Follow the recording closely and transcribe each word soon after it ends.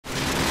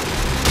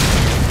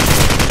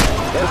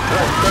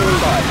Right, standing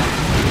by.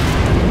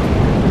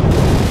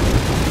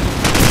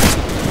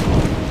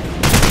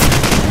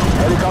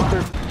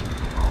 Helicopter.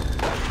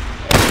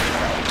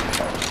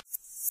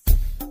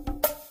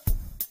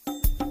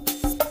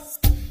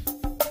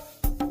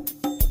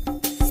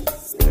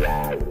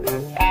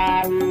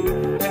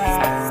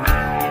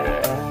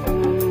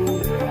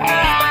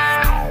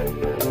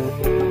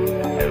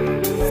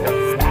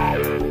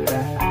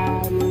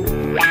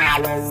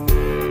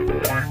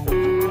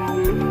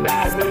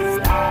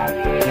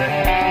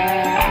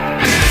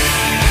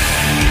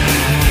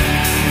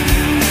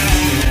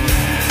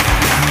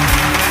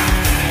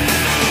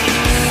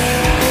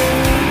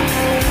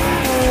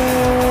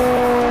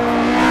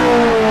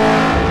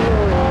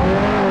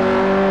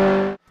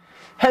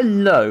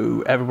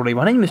 Hello everybody,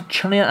 my name is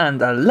Chania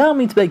and allow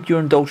me to beg your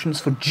indulgence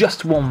for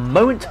just one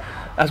moment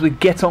as we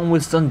get on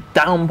with some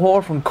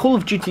Downpour from Call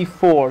of Duty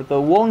 4,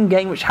 the one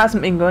game which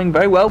hasn't been going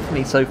very well for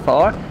me so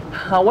far.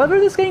 However,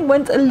 this game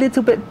went a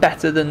little bit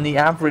better than the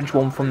average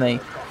one for me.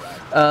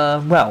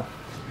 Well,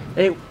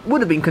 it would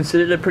have been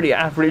considered a pretty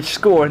average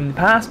score in the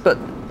past, but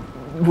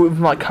with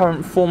my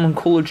current form in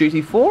Call of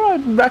Duty 4, I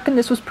reckon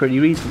this was pretty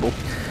reasonable.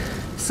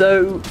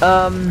 So,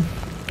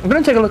 I'm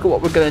going to take a look at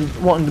what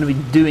I'm going to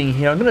be doing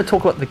here. I'm going to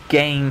talk about the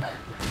game.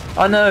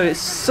 I know, it's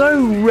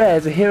so rare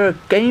to hear a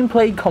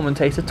gameplay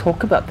commentator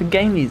talk about the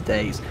game these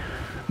days.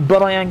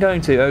 But I am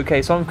going to.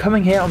 Okay, so I'm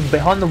coming here, I'm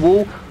behind the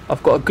wall.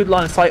 I've got a good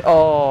line of sight.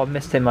 Oh, I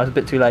missed him, I was a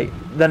bit too late.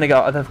 Then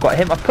I've got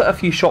him. I've put a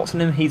few shots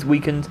on him, he's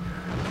weakened.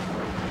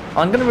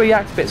 I'm going to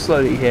react a bit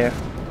slowly here.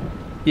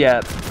 Yeah,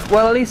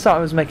 well at least I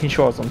was making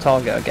sure I was on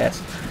target, I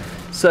guess.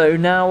 So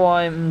now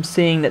I'm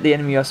seeing that the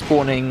enemy are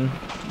spawning.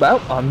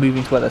 Well, I'm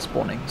moving to where they're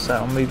spawning, so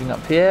I'm moving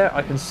up here.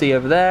 I can see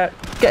over there.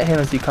 Get him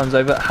as he comes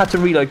over. Had to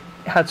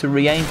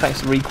re-aim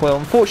thanks to recoil.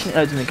 Unfortunately,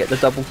 I didn't get the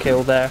double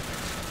kill there,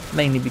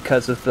 mainly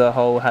because of the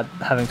whole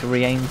having to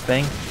re-aim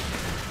thing.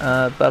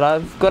 But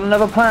I've got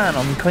another plan.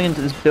 I'm coming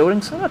into this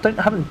building, so I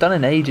haven't done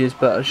in ages,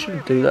 but I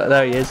should do that.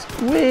 There he is.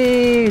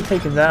 Whee!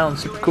 Taken down.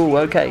 Super cool.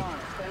 Okay.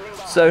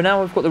 So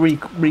now we've got the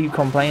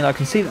recon plane. I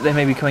can see that they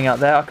may be coming out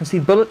there. I can see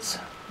bullets.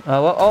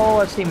 Oh,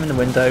 I see him in the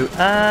window,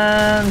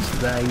 and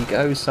there you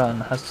go, son.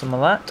 Has some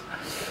of that.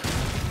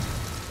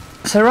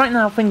 So right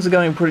now things are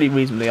going pretty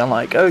reasonably. I'm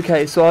like,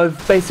 okay, so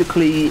I've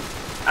basically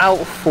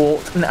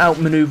outfought and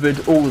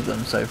outmaneuvered all of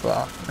them so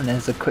far. And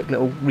there's a quick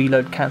little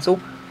reload cancel.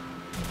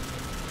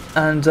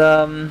 And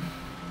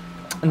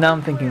now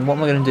I'm thinking, what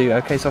am I going to do?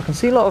 Okay, so I can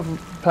see a lot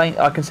of plane.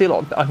 I can see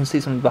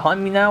someone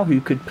behind me now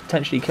who could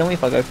potentially kill me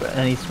if I go for it.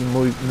 And he's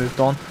moved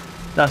on.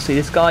 Now I see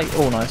this guy.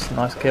 Oh,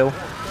 nice kill.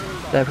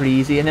 They're pretty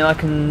easy, and then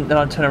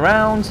I turn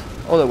around.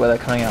 Oh, look where they're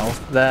coming out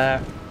of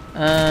there,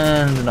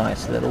 and a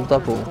nice little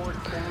double.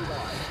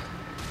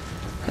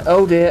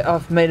 Oh dear,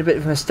 I've made a bit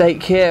of a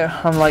mistake here.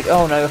 I'm like,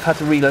 oh no, I've had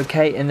to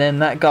relocate, and then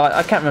that guy,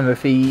 I can't remember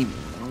if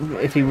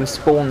he was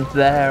spawned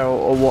there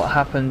or what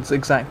happened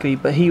exactly,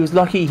 but he was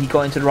lucky. He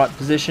got into the right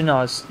position.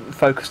 I was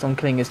focused on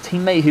killing his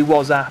teammate, who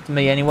was after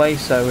me anyway,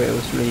 so it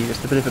was really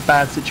just a bit of a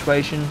bad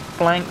situation.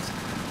 Flanked.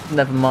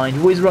 Never mind.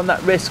 You always run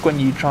that risk when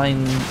you try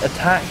and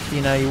attack. You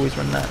know, you always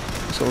run that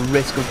sort of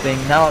risk of being.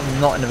 Now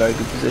I'm not in a very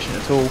good position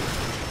at all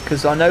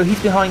because I know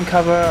he's behind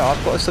cover.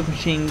 I've got a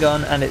submachine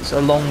gun and it's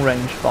a long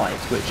range fight,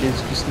 which is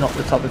just not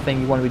the type of thing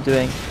you want to be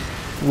doing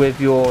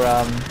with your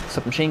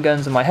submachine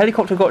guns. And my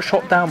helicopter got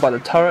shot down by the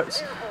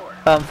turrets.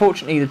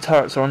 Unfortunately, the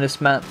turrets are on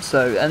this map,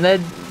 so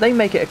they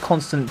make it a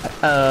constant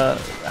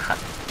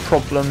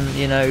problem.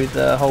 You know,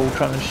 the whole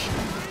trying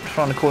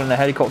to call in a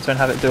helicopter and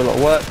have it do a lot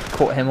of work.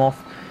 Caught him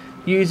off.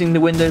 Using the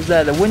windows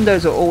there. The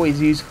windows are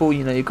always useful,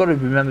 you know, you've got to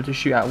remember to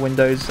shoot out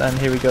windows, and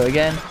here we go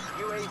again.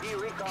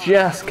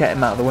 Just get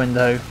him out of the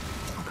window.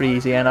 Pretty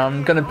easy, and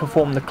I'm going to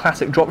perform the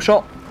classic drop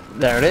shot.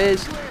 There it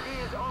is.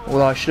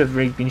 Well, I should have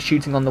really been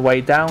shooting on the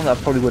way down. I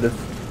probably would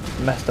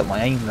have messed up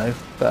my aim though,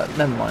 but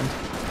never mind.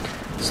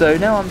 So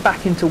now I'm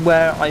back into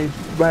where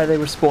they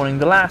were spawning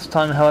the last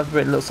time. However,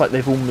 it looks like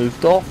they've all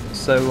moved off,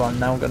 so I'm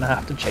now going to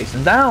have to chase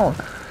them down.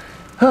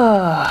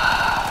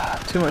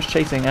 Too much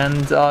chasing,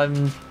 and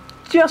I'm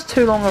just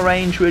too long a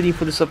range really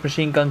for the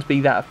submachine gun to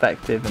be that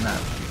effective in that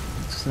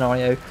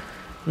scenario.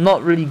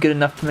 Not really good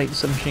enough to make the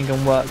submachine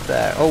gun work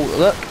there. Oh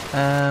look,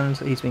 and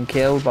he's been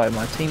killed by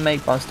my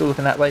teammate, but I'm still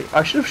looking that way.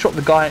 I should have shot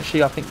the guy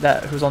actually, I think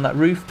that who was on that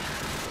roof.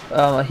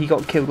 He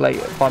got killed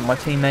later by my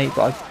teammate,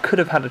 but I could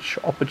have had an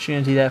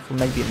opportunity there for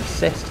maybe an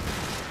assist.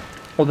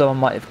 Although I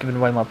might have given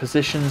away my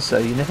position, so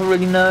you never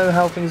really know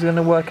how things are going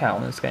to work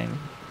out in this game.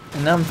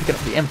 And now I'm picking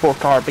up the M4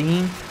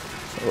 carbine,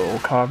 or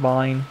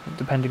carbine,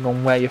 depending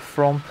on where you're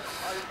from.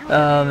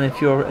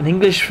 If you're an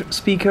English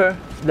speaker,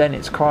 then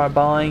it's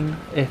carbine.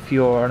 If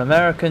you're an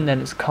American,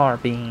 then it's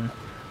carbine,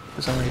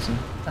 for some reason.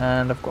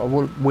 And I've got a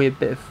weird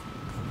bit of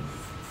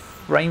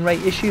frame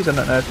rate issues. I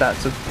don't know if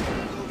that's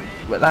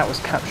that was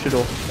captured or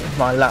if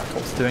my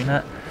laptop's doing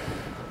that.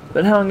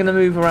 But now I'm going to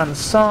move around the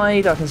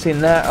side. I can see him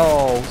there.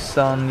 Oh,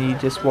 son, he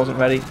just wasn't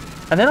ready.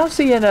 And then I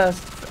see I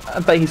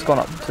bet he's gone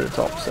up to the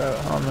top,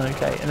 so I'm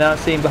okay. And now I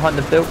see him behind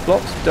the built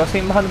blocks. Do I see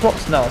him behind the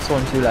blocks? No, I saw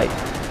him too late.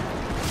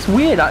 It's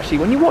weird actually,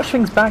 when you watch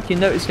things back you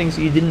notice things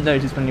that you didn't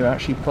notice when you were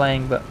actually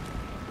playing,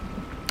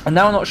 and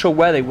now I'm not sure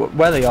where they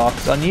are,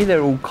 because I knew they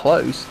were all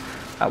close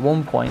at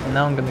one point, and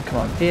now I'm going to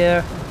come up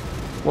here.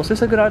 Was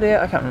this a good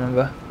idea? I can't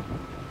remember.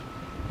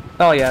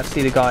 Oh yeah, I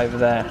see the guy over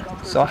there.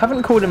 So I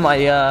haven't called in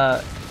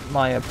my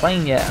my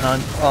plane yet,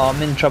 and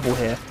I'm in trouble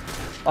here.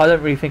 I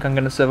don't really think I'm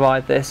going to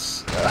survive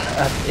this,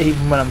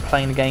 even when I'm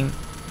playing the game.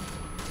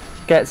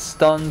 Get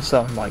stunned,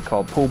 so I'm like,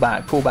 oh, pull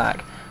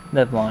back,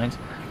 never mind.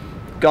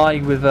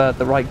 Guy with the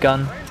right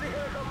gun,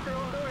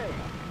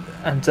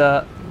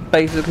 and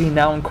basically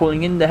now I'm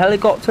calling in the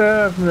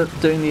helicopter. I'm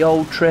doing the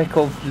old trick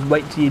of just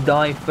wait till you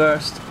die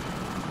first.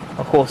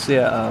 Of course,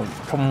 the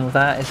problem with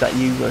that is that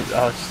you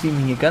are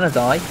assuming you're gonna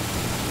die,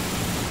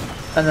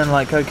 and then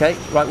like, okay,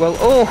 right, well,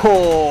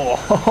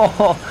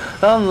 oh,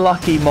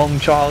 unlucky Mong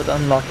child,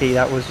 unlucky.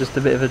 That was just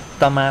a bit of a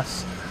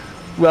dumbass.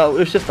 Well, it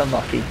was just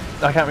unlucky.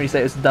 I can't really say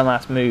it was a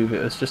dumbass move.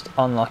 It was just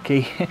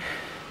unlucky.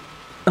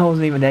 I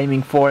wasn't even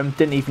aiming for him,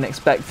 didn't even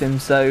expect him,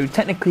 so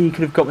technically he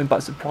could have got me by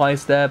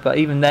surprise there, but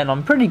even then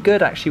I'm pretty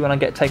good actually when I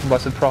get taken by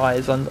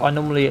surprise. I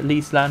normally at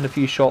least land a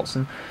few shots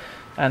and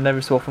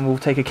every so often we'll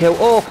take a kill.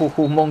 Oh,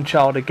 Mong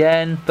child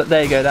again, but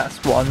there you go, that's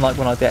what I'm like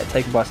when I get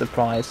taken by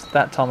surprise.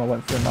 That time I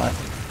went for a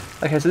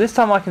knife. Okay, so this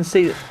time I can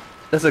see that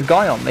there's a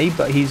guy on me,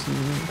 but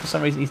for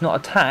some reason he's not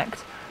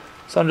attacked,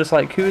 so I'm just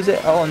like, who is it?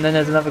 Oh, and then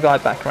there's another guy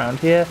back around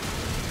here.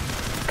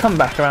 Come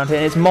back around here,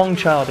 and it's Mong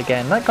child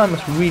again. That guy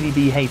must really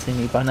be hating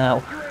me by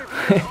now.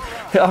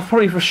 I've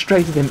probably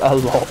frustrated him a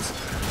lot.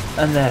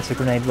 And there's a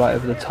grenade right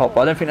over the top.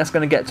 But I don't think that's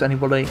going to get to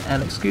anybody.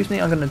 And excuse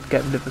me, I'm going to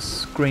get rid of the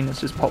screen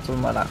that's just popped up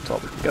on my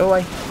laptop. Go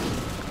away.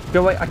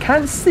 Go away. I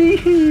can't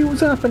see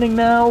what's happening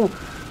now.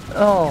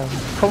 Oh,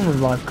 problem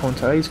with live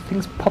commentary is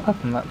things pop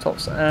up on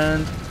laptops.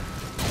 And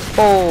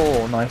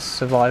oh, nice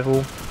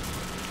survival.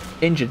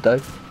 Injured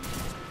though.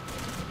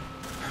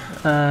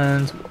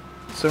 And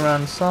so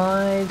around the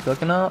side,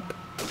 looking up.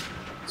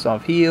 So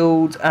I've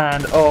healed,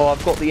 and oh,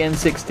 I've got the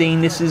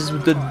M16. This is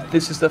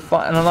the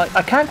fight, and I'm like,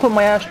 I can't call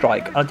my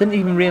airstrike. I didn't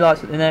even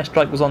realise that an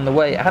airstrike was on the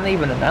way. I hadn't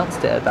even announced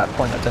it at that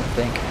point. I don't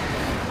think.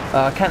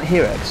 I can't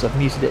hear it because I've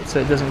muted it, so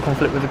it doesn't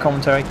conflict with the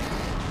commentary.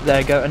 There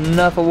you go,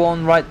 another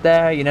one right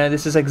there. You know,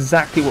 this is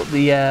exactly what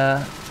the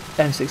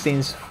M16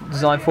 is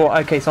designed for.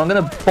 Okay, so I'm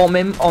gonna bomb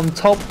him on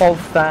top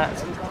of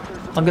that.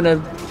 I'm gonna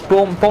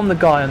bomb the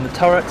guy on the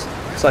turret.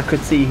 So I could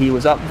see he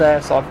was up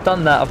there, so I've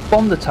done that, I've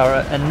bombed the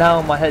turret, and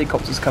now my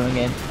helicopter's coming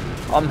in.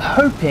 I'm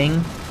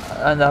hoping,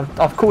 and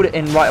I've called it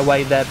in right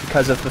away there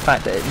because of the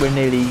fact that we're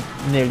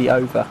nearly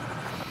over.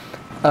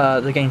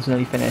 The game's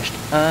nearly finished.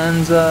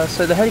 And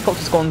so the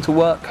helicopter's gone to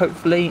work,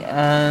 hopefully,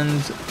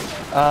 and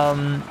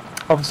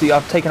obviously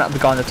I've taken out the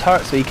guy in the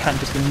turret, so he can't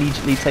just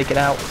immediately take it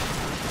out.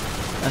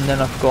 And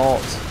then I've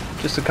got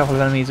just a couple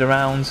of enemies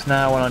around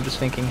now, and I'm just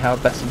thinking how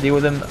best to deal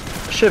with them.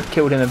 I should have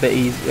killed him a bit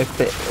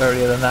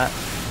earlier than that,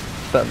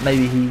 but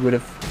maybe he would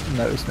have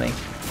noticed me.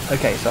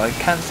 Okay, so I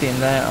can't see him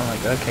there. I'm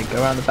like, okay,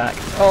 go around the back.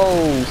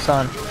 Oh,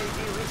 son.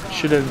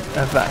 Should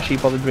have actually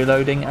bothered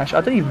reloading. Actually,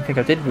 I don't even think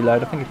I did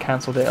reload. I think I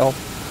cancelled it off.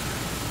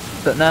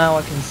 But now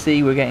I can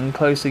see we're getting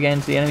close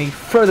again to the enemy.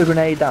 Throw the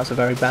grenade. That was a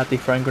very badly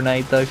thrown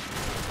grenade, though.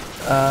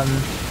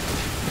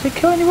 Did it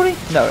kill anybody?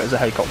 No, it was a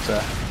helicopter.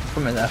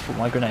 From in there, I thought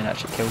my grenade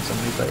actually killed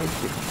somebody, but it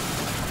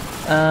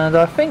didn't. And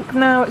I think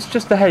now it's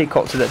just the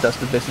helicopter that does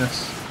the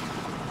business.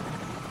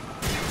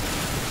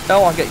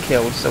 Oh, I get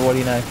killed, so what do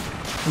you know?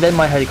 And then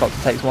my helicopter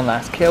takes one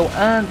last kill,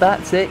 and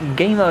that's it,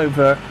 game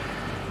over.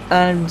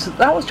 And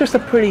that was just a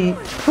pretty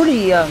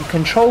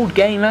controlled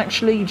game,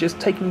 actually, just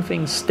taking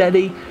things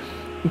steady.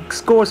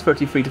 Score is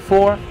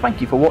 33-4.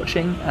 Thank you for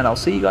watching, and I'll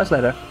see you guys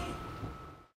later.